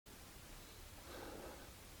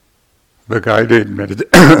The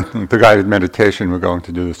the guided meditation we're going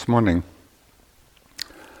to do this morning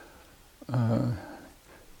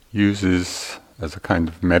uses as a kind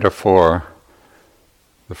of metaphor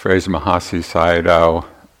the phrase Mahasi Sayadaw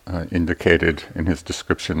indicated in his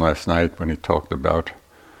description last night when he talked about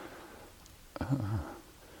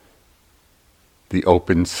the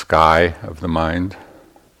open sky of the mind.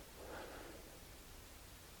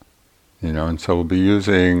 And so we'll be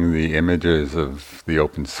using the images of the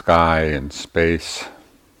open sky and space.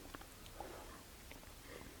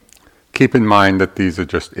 Keep in mind that these are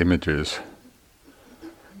just images.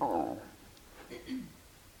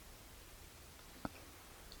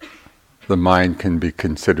 The mind can be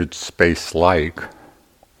considered space-like,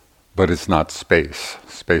 but it's not space.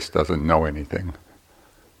 Space doesn't know anything.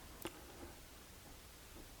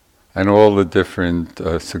 And all the different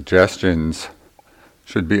suggestions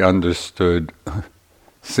should be understood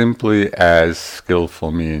simply as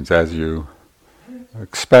skillful means. As you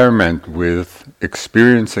experiment with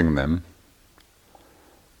experiencing them,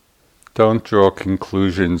 don't draw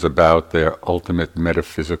conclusions about their ultimate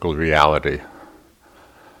metaphysical reality.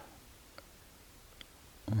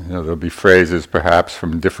 There'll be phrases perhaps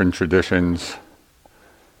from different traditions.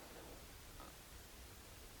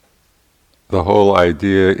 The whole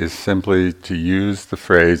idea is simply to use the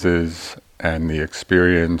phrases and the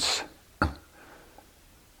experience,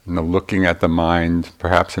 and the looking at the mind,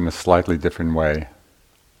 perhaps in a slightly different way,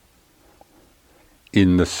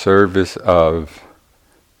 in the service of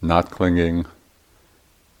not clinging,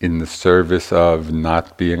 in the service of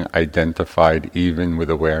not being identified even with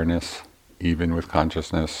awareness, even with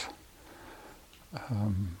consciousness.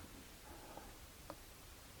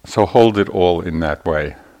 So hold it all in that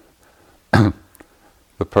way.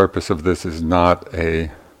 The purpose of this is not a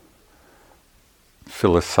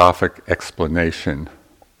philosophic explanation.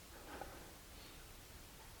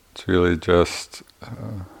 It's really just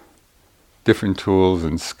different tools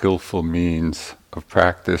and skillful means of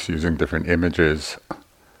practice using different images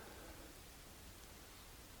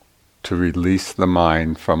to release the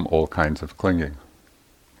mind from all kinds of clinging.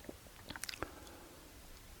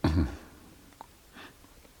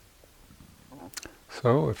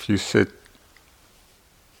 So if you sit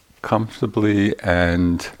comfortably,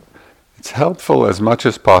 and it's helpful as much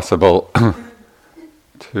as possible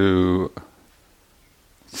to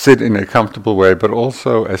sit in a comfortable way, but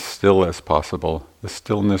also as still as possible. The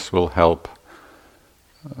stillness will help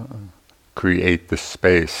create the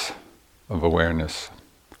space of awareness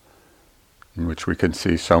in which we can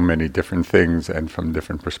see so many different things and from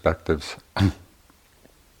different perspectives.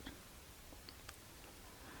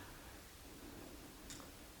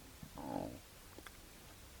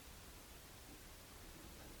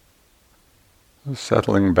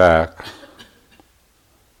 Settling back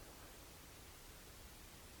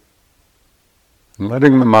and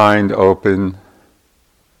letting the mind open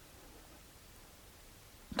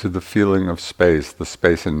to the feeling of space, the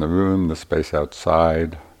space in the room, the space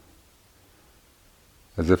outside,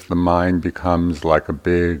 as if the mind becomes like a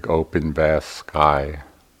big, open, vast sky.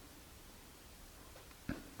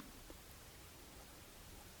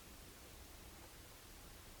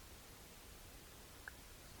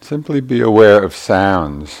 Simply be aware of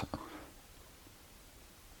sounds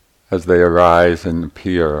as they arise and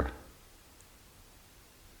appear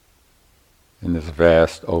in this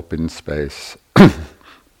vast open space.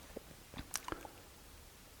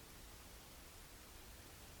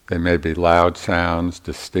 They may be loud sounds,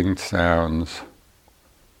 distinct sounds,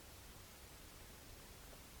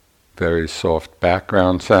 very soft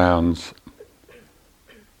background sounds,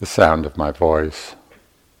 the sound of my voice.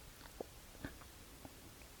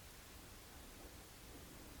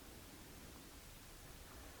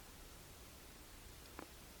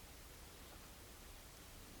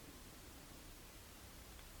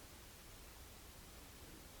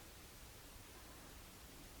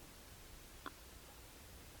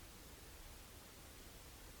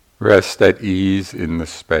 Rest at ease in the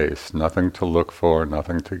space, nothing to look for,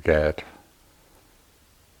 nothing to get.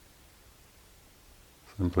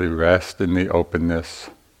 Simply rest in the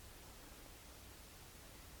openness,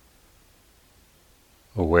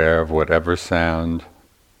 aware of whatever sound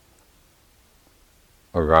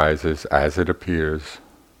arises as it appears.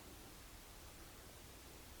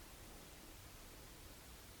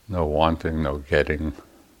 No wanting, no getting.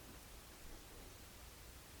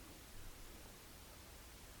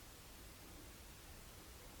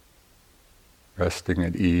 Resting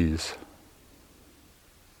at ease.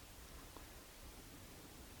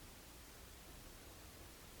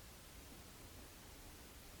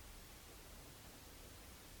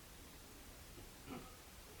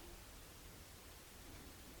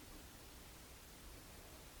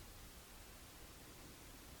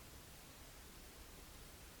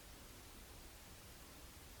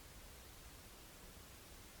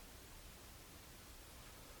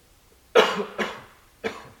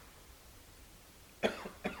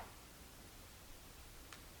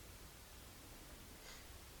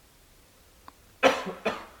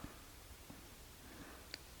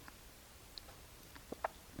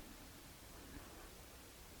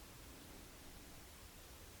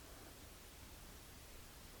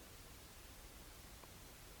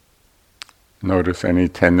 Notice any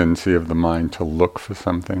tendency of the mind to look for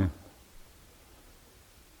something.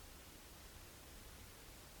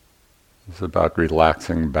 It's about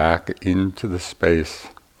relaxing back into the space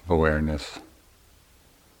of awareness.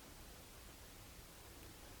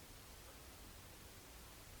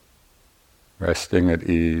 Resting at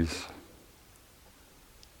ease.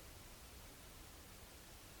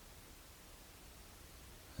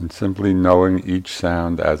 And simply knowing each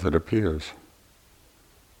sound as it appears.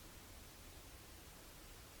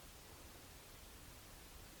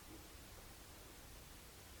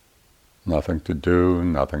 Nothing to do,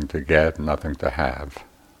 nothing to get, nothing to have.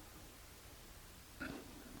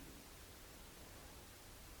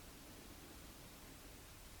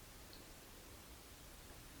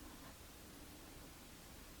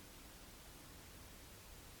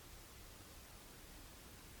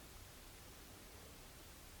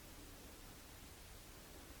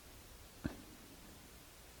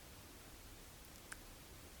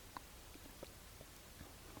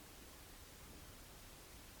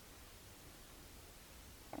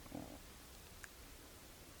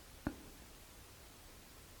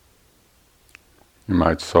 You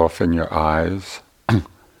might soften your eyes,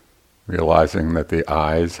 realizing that the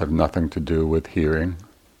eyes have nothing to do with hearing.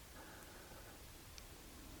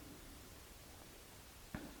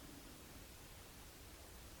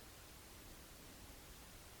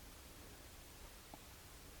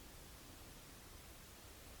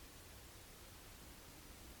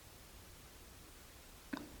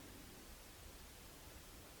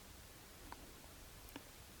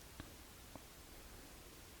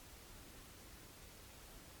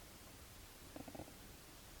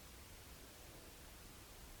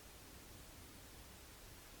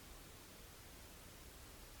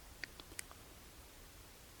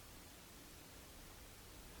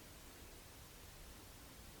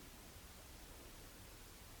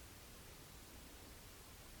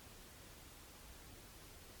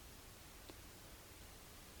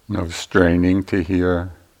 No straining to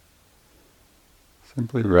hear,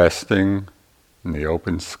 simply resting in the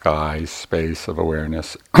open sky space of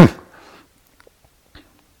awareness.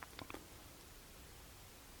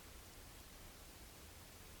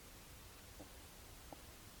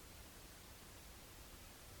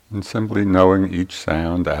 And simply knowing each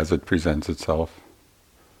sound as it presents itself,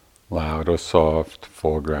 loud or soft,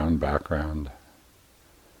 foreground, background,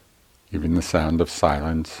 even the sound of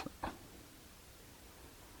silence.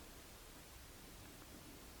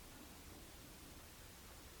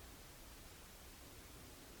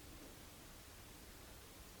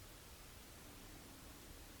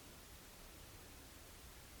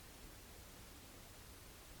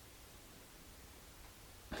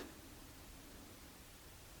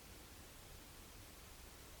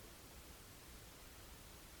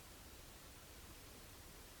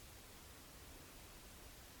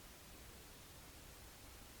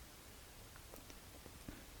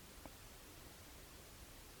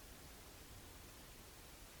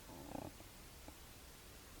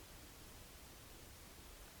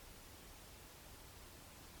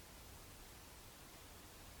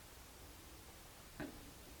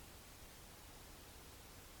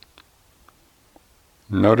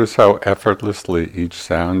 Notice how effortlessly each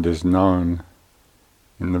sound is known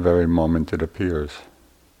in the very moment it appears.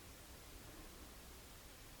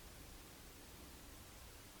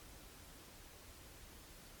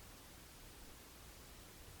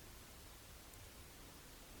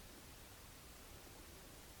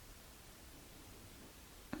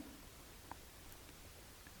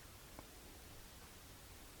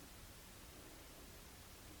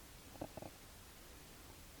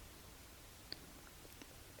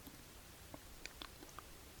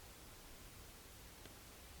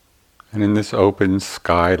 And in this open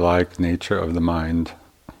sky-like nature of the mind,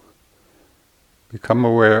 become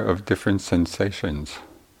aware of different sensations,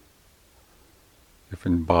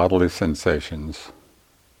 different bodily sensations,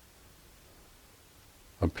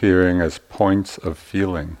 appearing as points of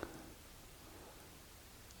feeling,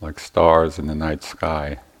 like stars in the night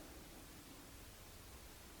sky.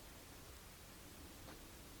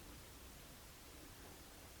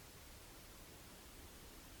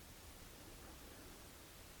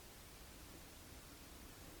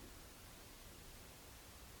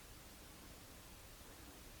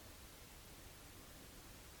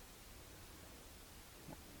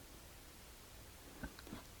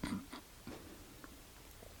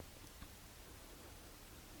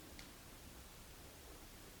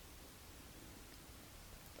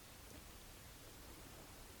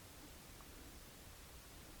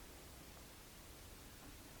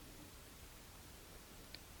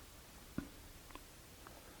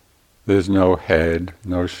 There's no head,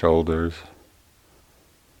 no shoulders,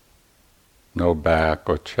 no back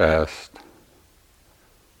or chest,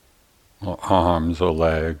 or arms or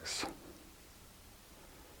legs.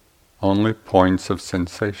 Only points of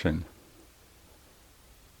sensation,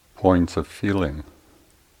 points of feeling,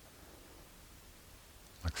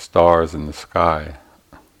 like stars in the sky,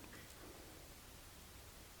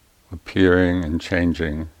 appearing and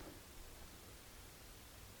changing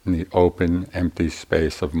in the open, empty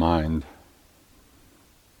space of mind.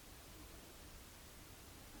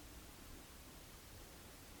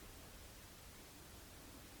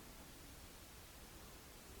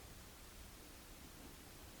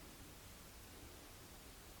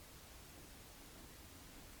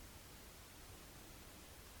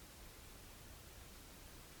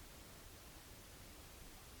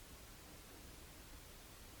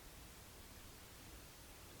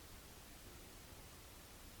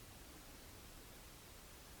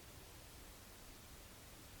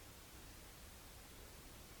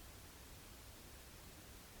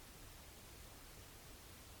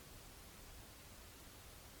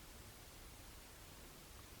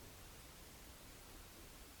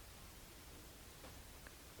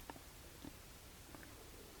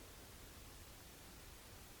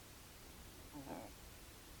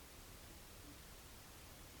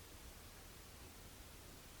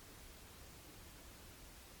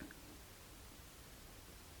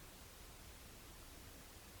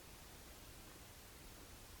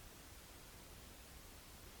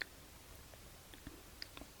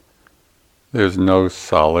 There's no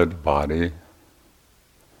solid body,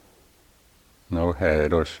 no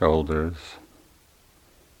head or shoulders,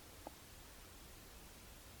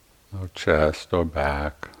 no chest or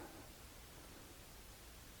back,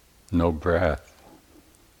 no breath,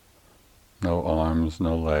 no arms,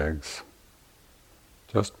 no legs,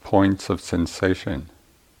 just points of sensation,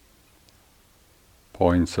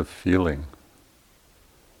 points of feeling,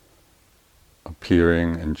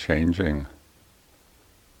 appearing and changing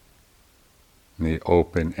in the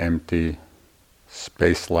open, empty,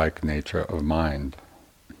 space-like nature of mind.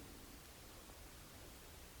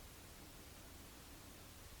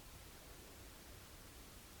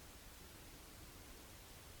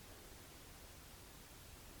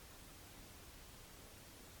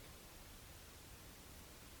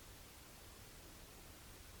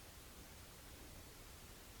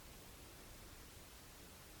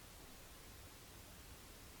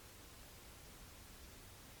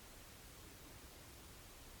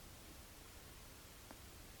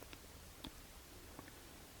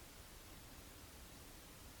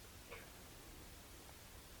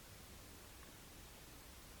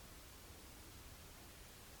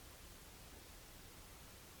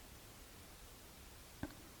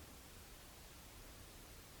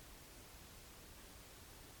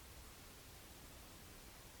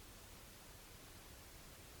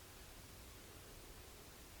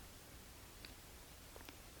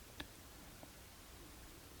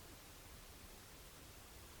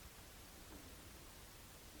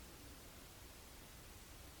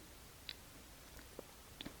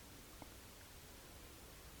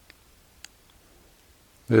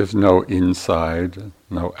 There's no inside,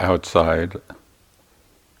 no outside,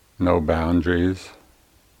 no boundaries,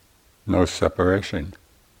 no separation.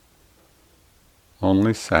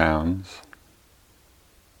 Only sounds,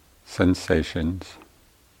 sensations,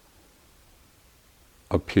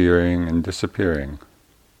 appearing and disappearing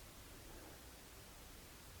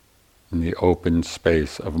in the open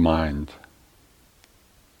space of mind.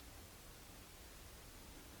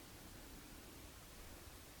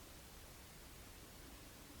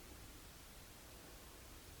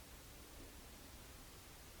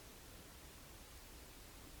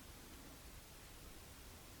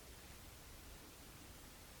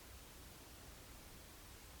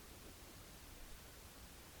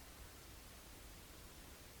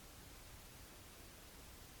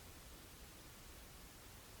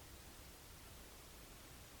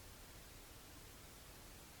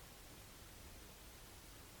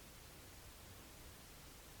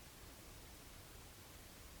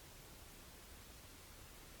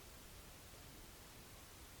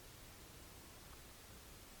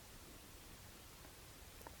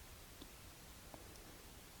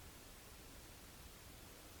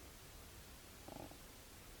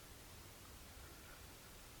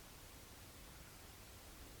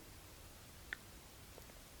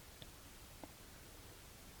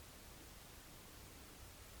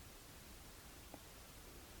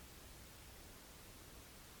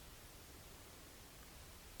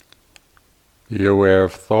 Be aware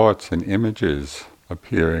of thoughts and images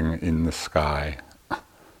appearing in the sky,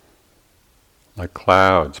 like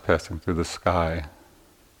clouds passing through the sky.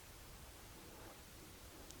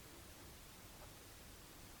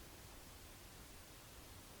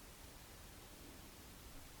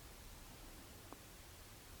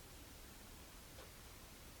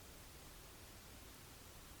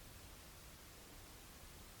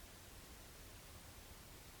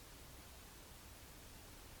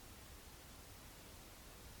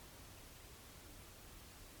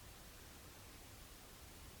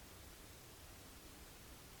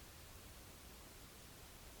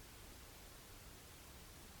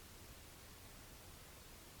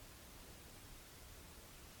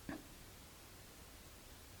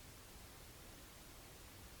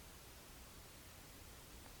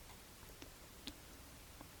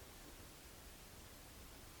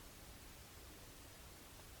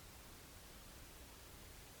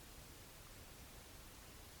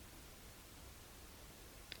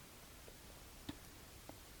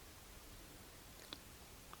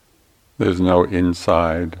 There's no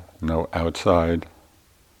inside, no outside,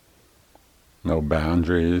 no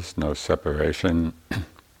boundaries, no separation,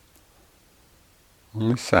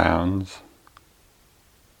 only sounds,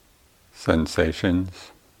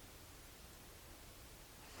 sensations,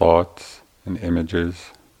 thoughts and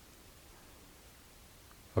images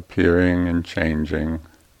appearing and changing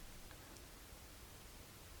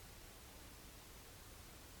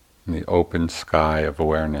in the open sky of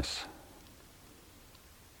awareness.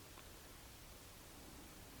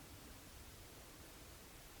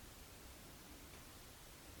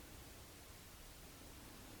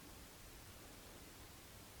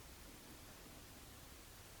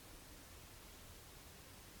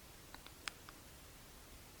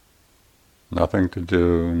 Nothing to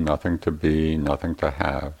do, nothing to be, nothing to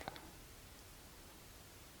have.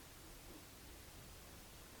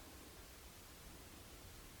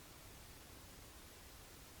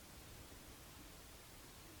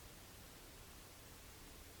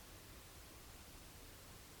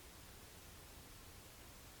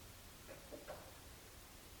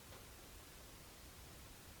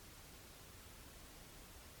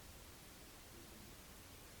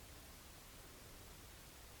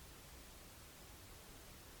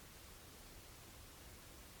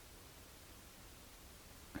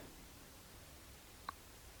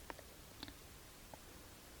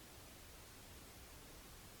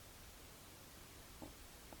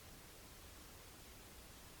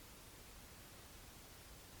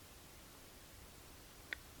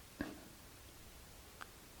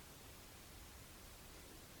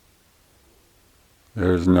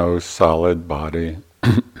 There's no solid body,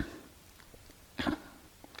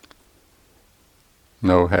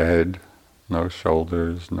 no head, no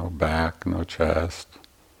shoulders, no back, no chest,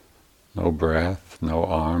 no breath, no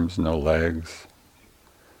arms, no legs,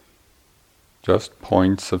 just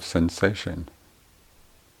points of sensation,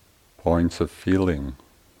 points of feeling,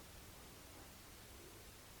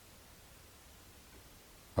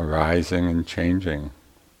 arising and changing,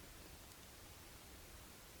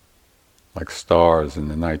 like stars in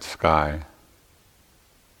the night sky.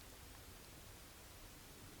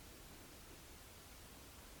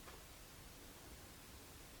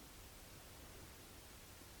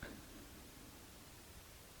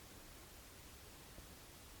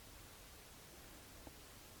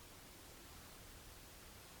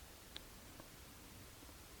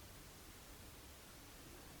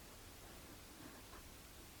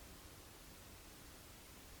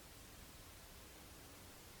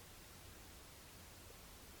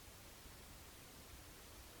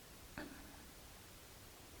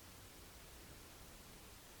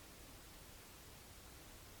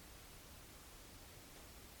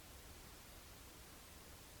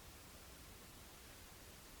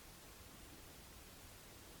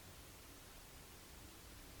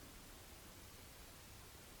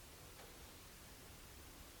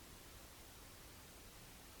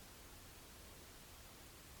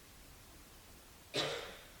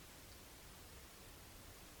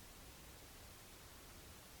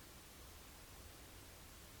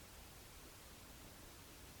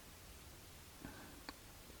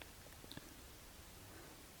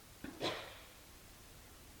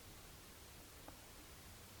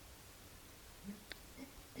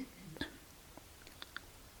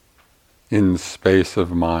 In the space of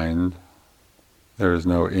mind, there is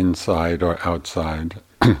no inside or outside,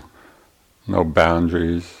 no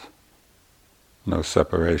boundaries, no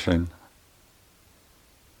separation.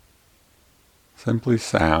 Simply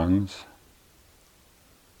sounds,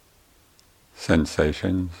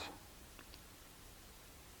 sensations,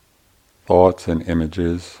 thoughts and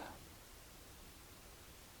images,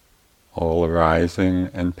 all arising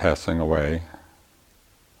and passing away.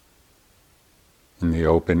 in the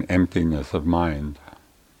open emptiness of mind.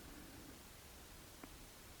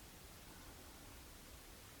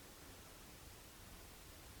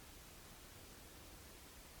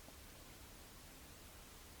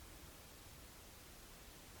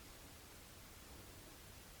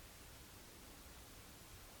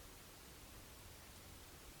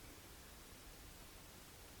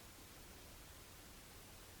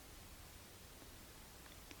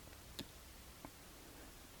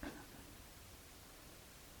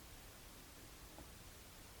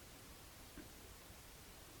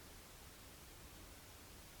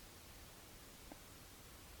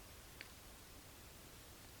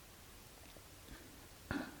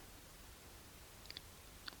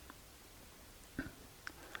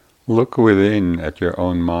 Look within at your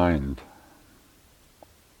own mind.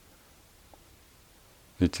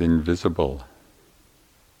 It's invisible,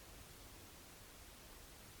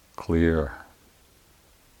 clear,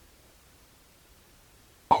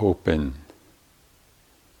 open,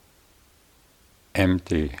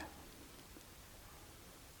 empty.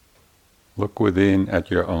 Look within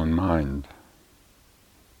at your own mind.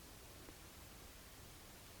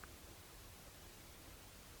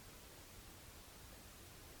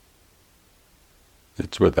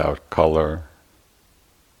 It's without color,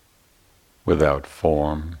 without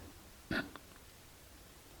form.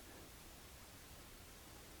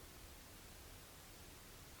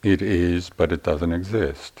 It is, but it doesn't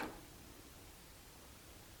exist.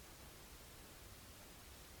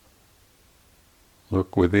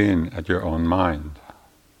 Look within at your own mind.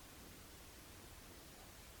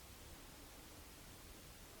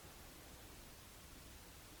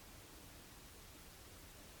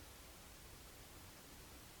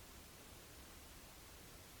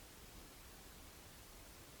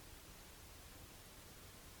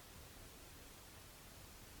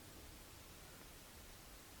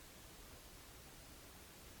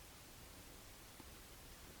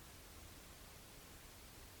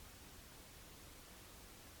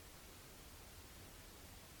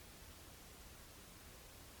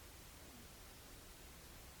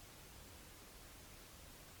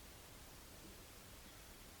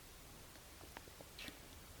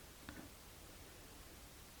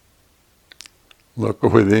 Look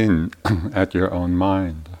within at your own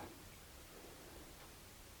mind.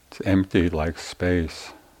 It's empty like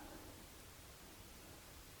space.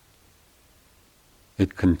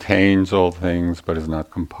 It contains all things but is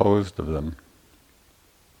not composed of them.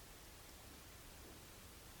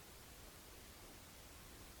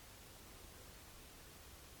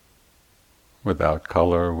 Without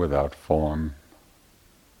color, without form.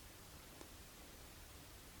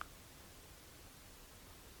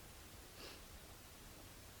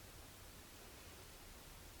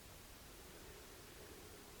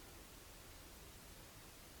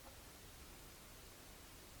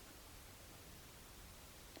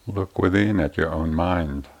 Look within at your own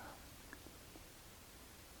mind.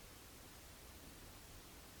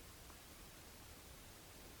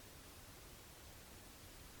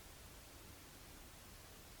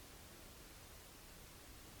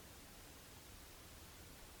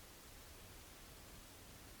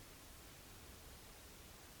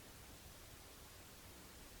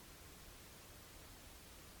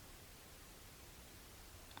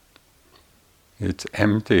 It's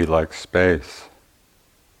empty like space,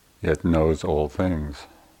 yet knows all things.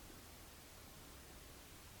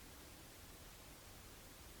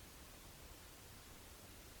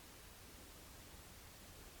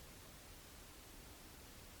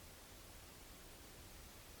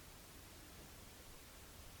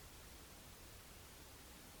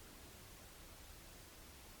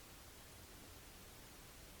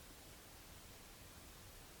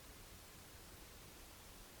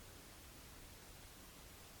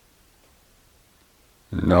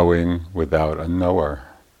 Knowing without a knower.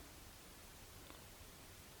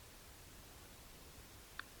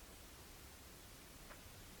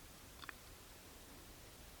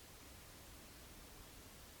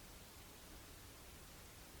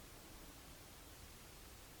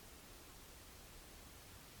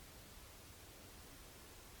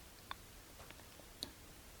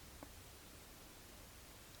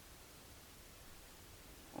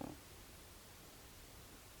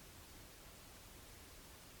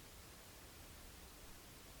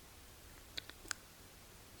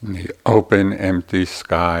 In the open, empty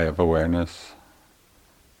sky of awareness,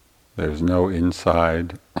 there's no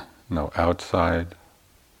inside, no outside,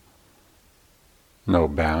 no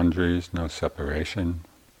boundaries, no separation.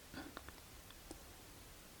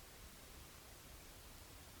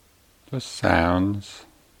 Just sounds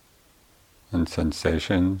and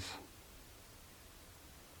sensations,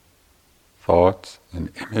 thoughts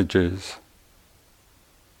and images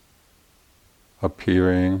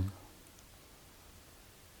appearing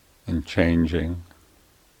and changing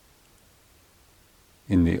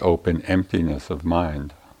in the open emptiness of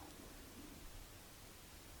mind.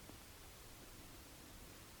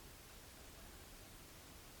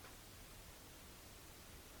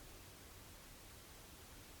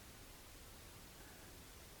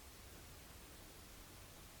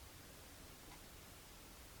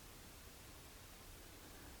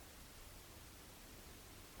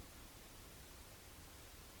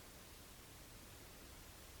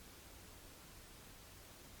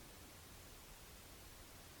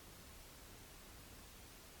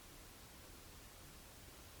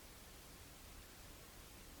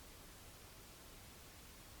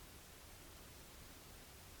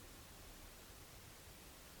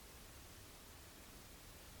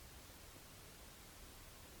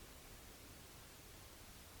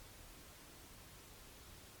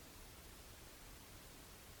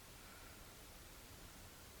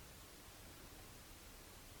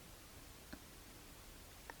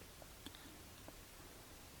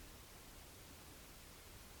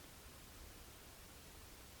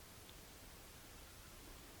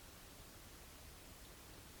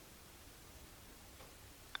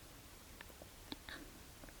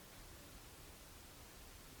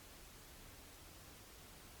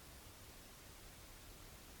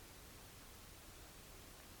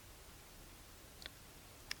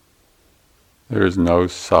 There is no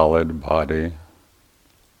solid body,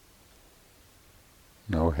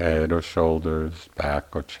 no head or shoulders,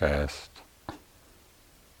 back or chest,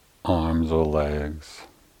 arms or legs,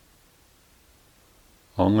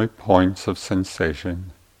 only points of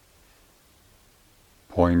sensation,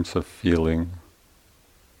 points of feeling,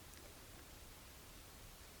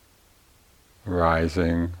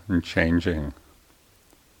 rising and changing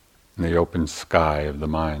in the open sky of the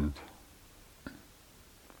mind.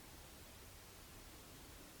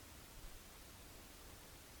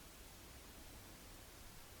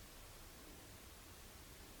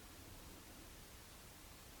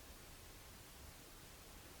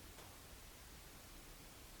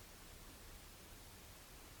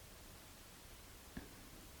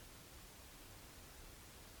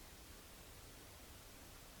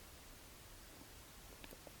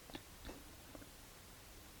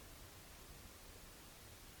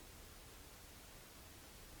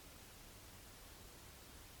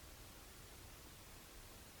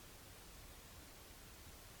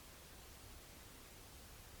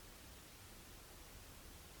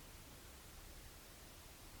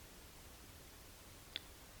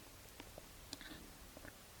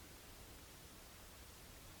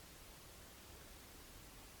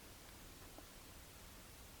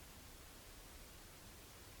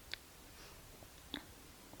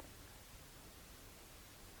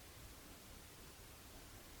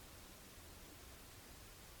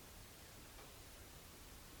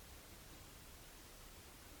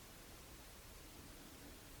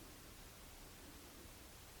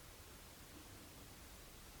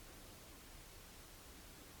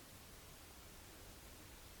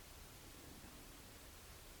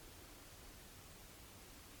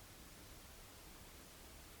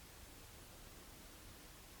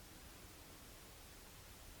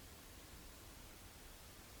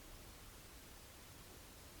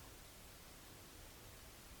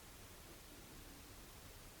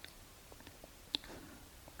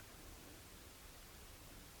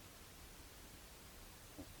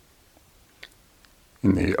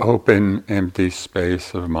 In the open, empty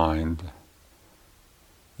space of mind,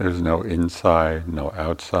 there's no inside, no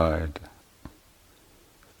outside,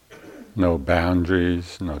 no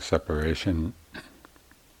boundaries, no separation,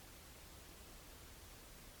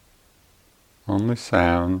 only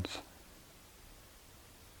sounds,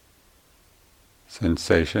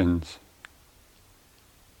 sensations,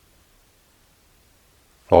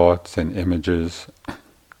 thoughts and images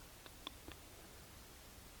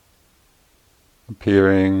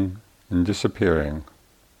appearing and disappearing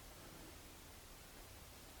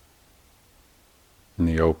in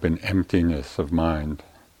the open emptiness of mind.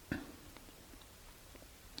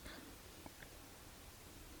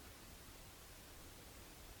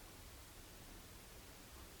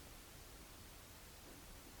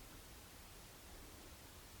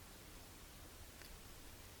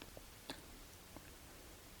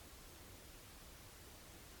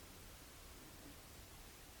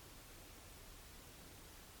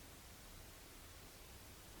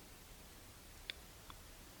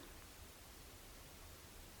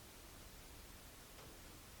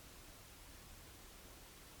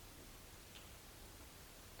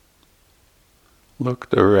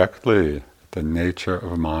 Look directly the nature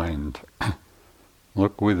of mind.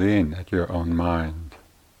 Look within at your own mind.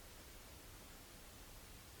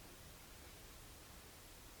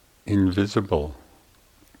 Invisible.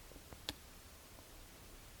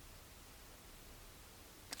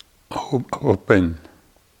 Open.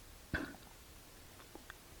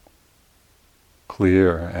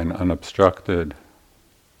 Clear and unobstructed.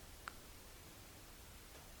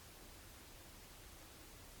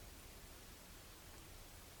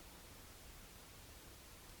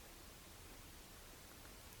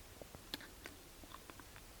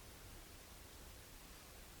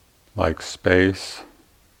 Like space,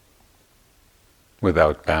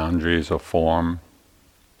 without boundaries or form.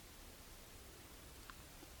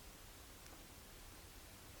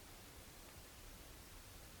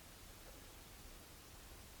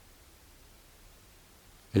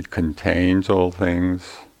 It contains all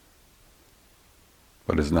things,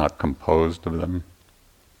 but is not composed of them.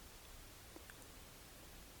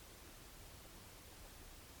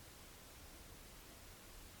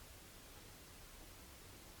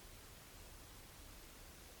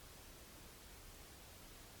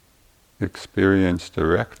 Experience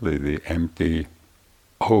directly the empty,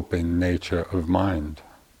 open nature of mind.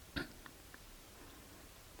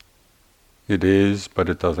 It is, but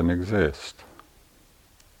it doesn't exist.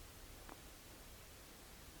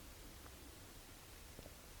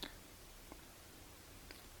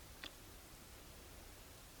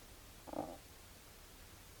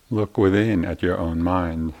 Look within at your own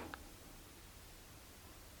mind.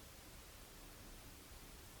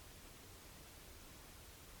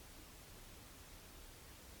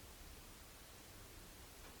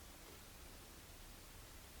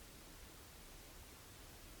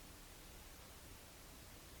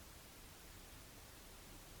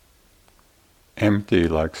 Empty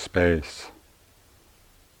like space,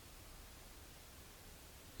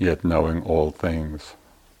 yet knowing all things.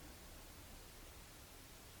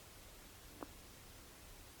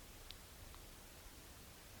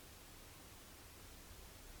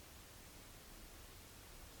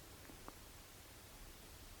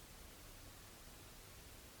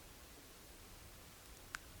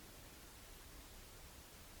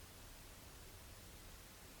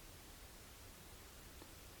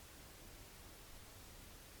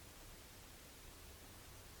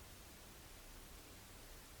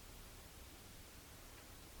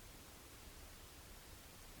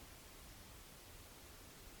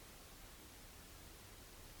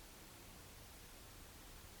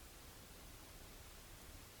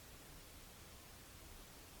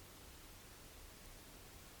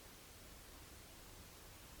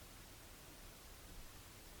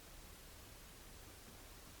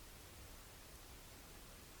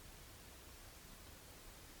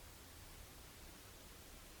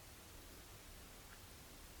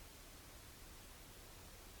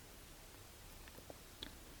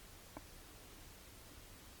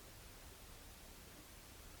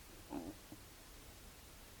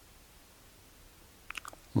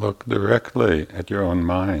 Look directly at your own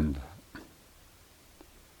mind.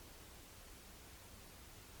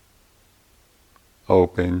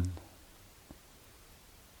 Open,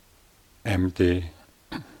 empty,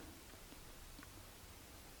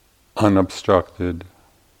 unobstructed,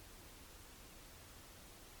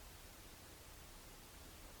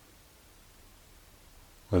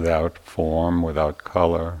 without form, without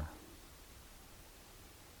color.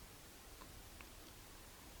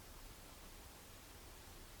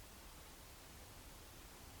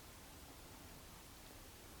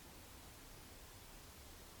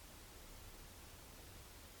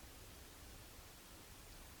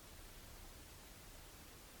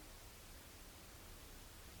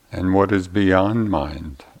 And what is beyond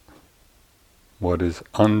mind? What is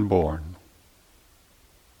unborn?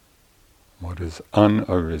 What is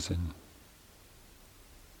unarisen?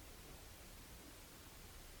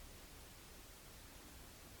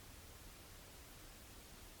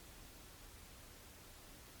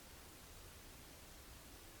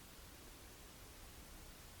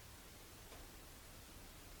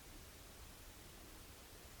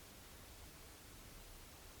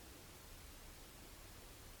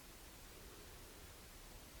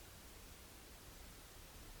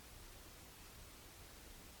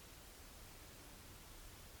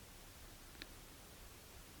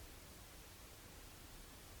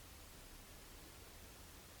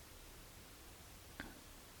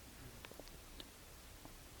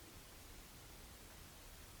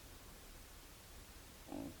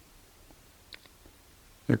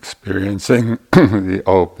 Experiencing the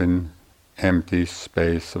open, empty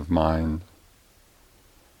space of mind.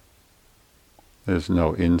 There's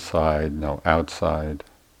no inside, no outside.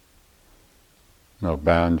 no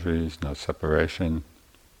boundaries, no separation.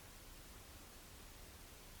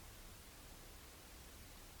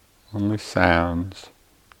 Only sounds,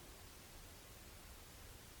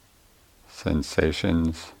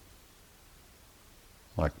 sensations,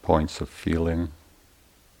 like points of feeling,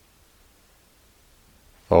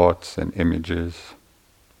 thoughts and images,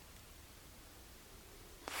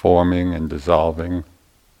 forming and dissolving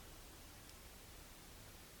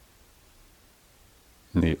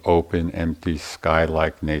in the open, empty,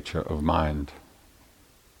 sky-like nature of mind.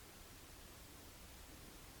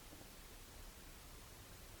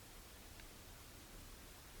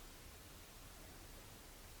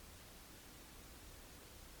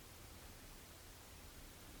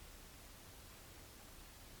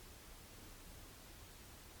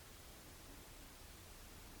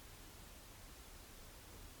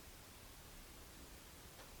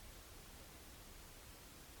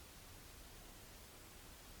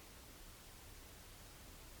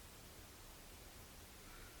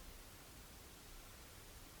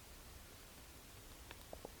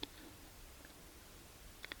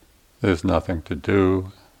 There's nothing to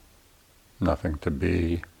do, nothing to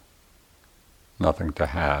be, nothing to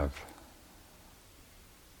have.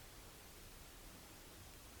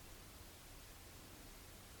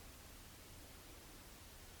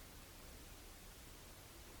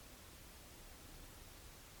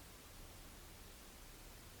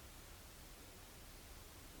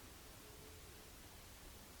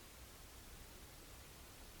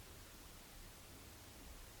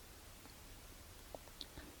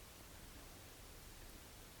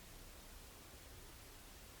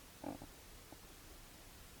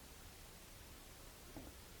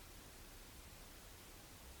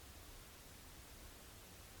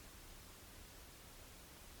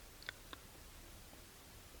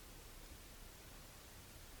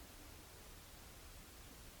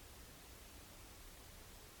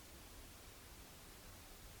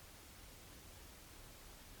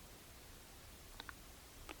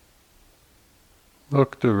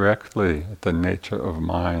 Look directly at the nature of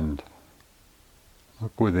mind.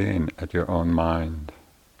 Look within at your own mind.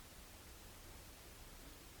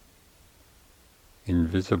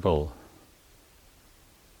 Invisible.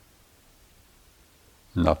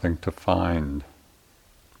 Nothing to find.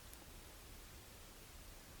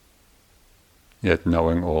 Yet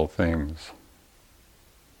knowing all things.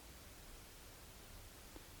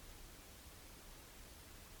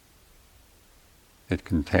 It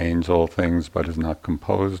contains all things but is not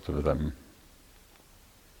composed of them.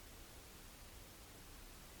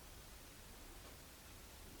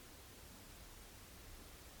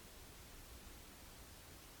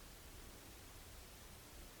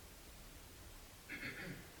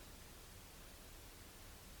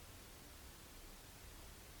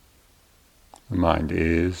 The mind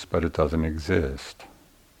is, but it doesn't exist.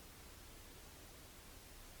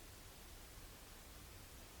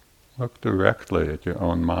 Look directly at your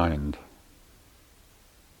own mind.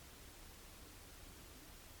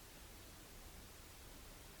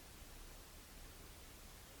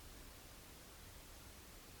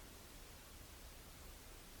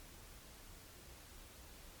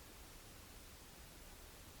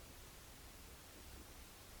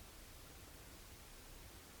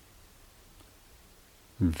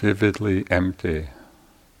 Vividly empty.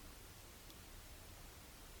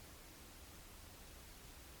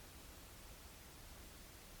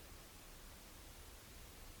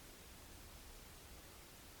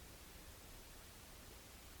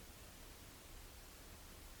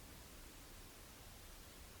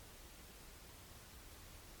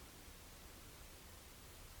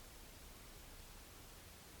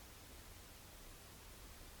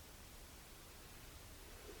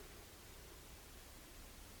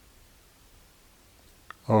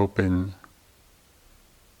 Open,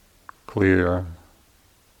 clear,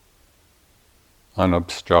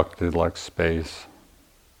 unobstructed like space.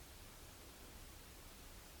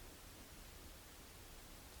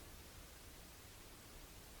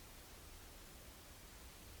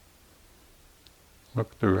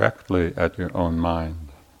 Look directly at your own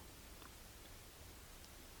mind.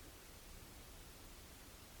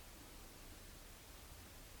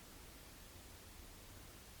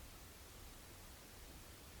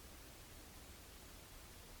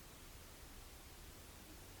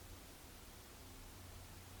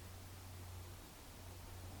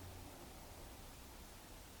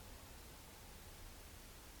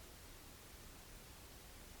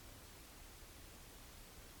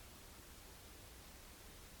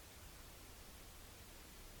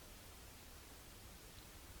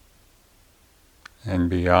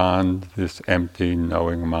 And beyond this empty,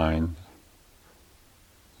 knowing mind,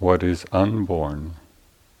 what is unborn,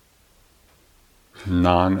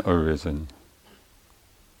 non-arisen,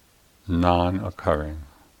 non-occurring.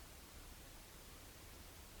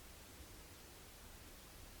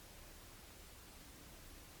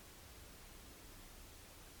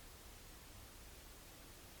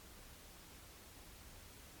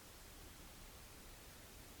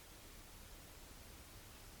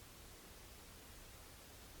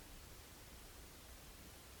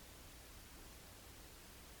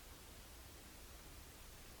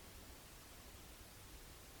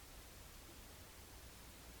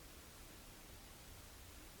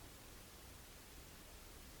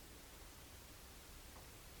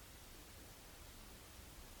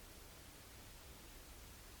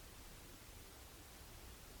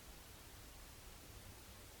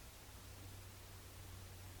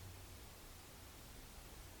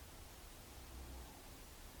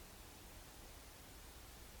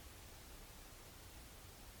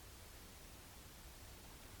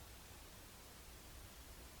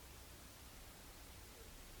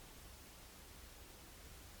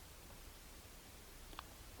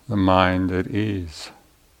 The mind at ease.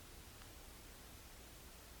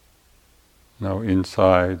 No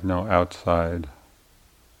inside, no outside,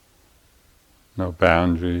 no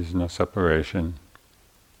boundaries, no separation.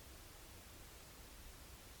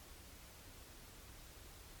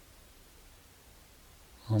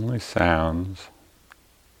 Only sounds,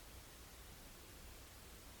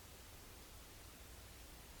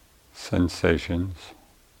 sensations,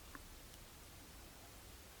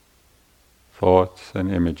 thoughts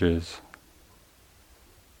and images,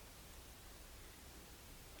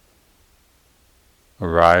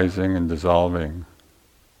 arising and dissolving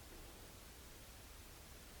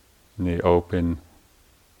in the open,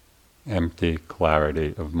 empty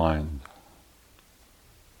clarity of mind.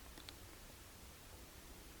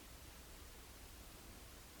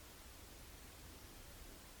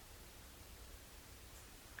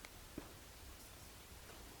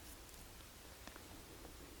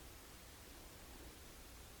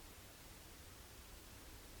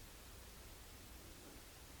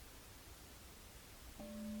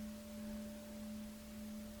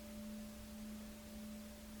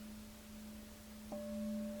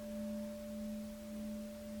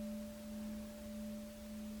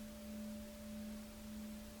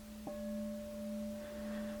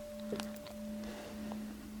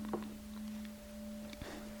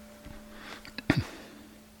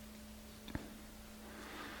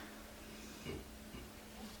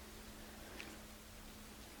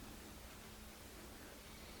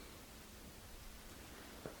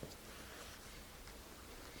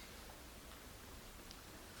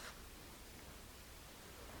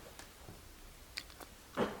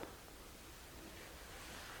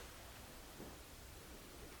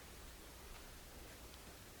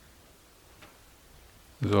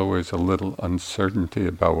 There's always a little uncertainty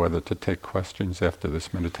about whether to take questions after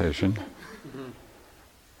this meditation.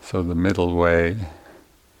 So the middle way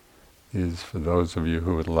is for those of you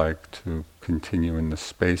who would like to continue in the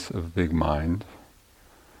space of big mind.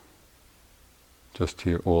 Just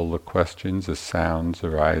hear all the questions as sounds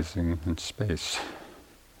arising in space.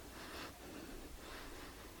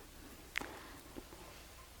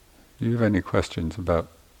 Do you have any questions about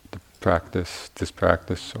the practice, this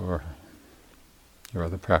practice, or your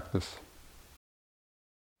other practice?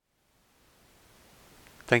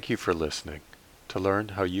 Thank you for listening. To learn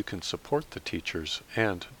how you can support the teachers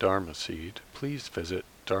and Dharma Seed, please visit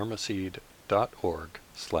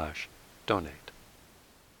dharmaseed.org/donate.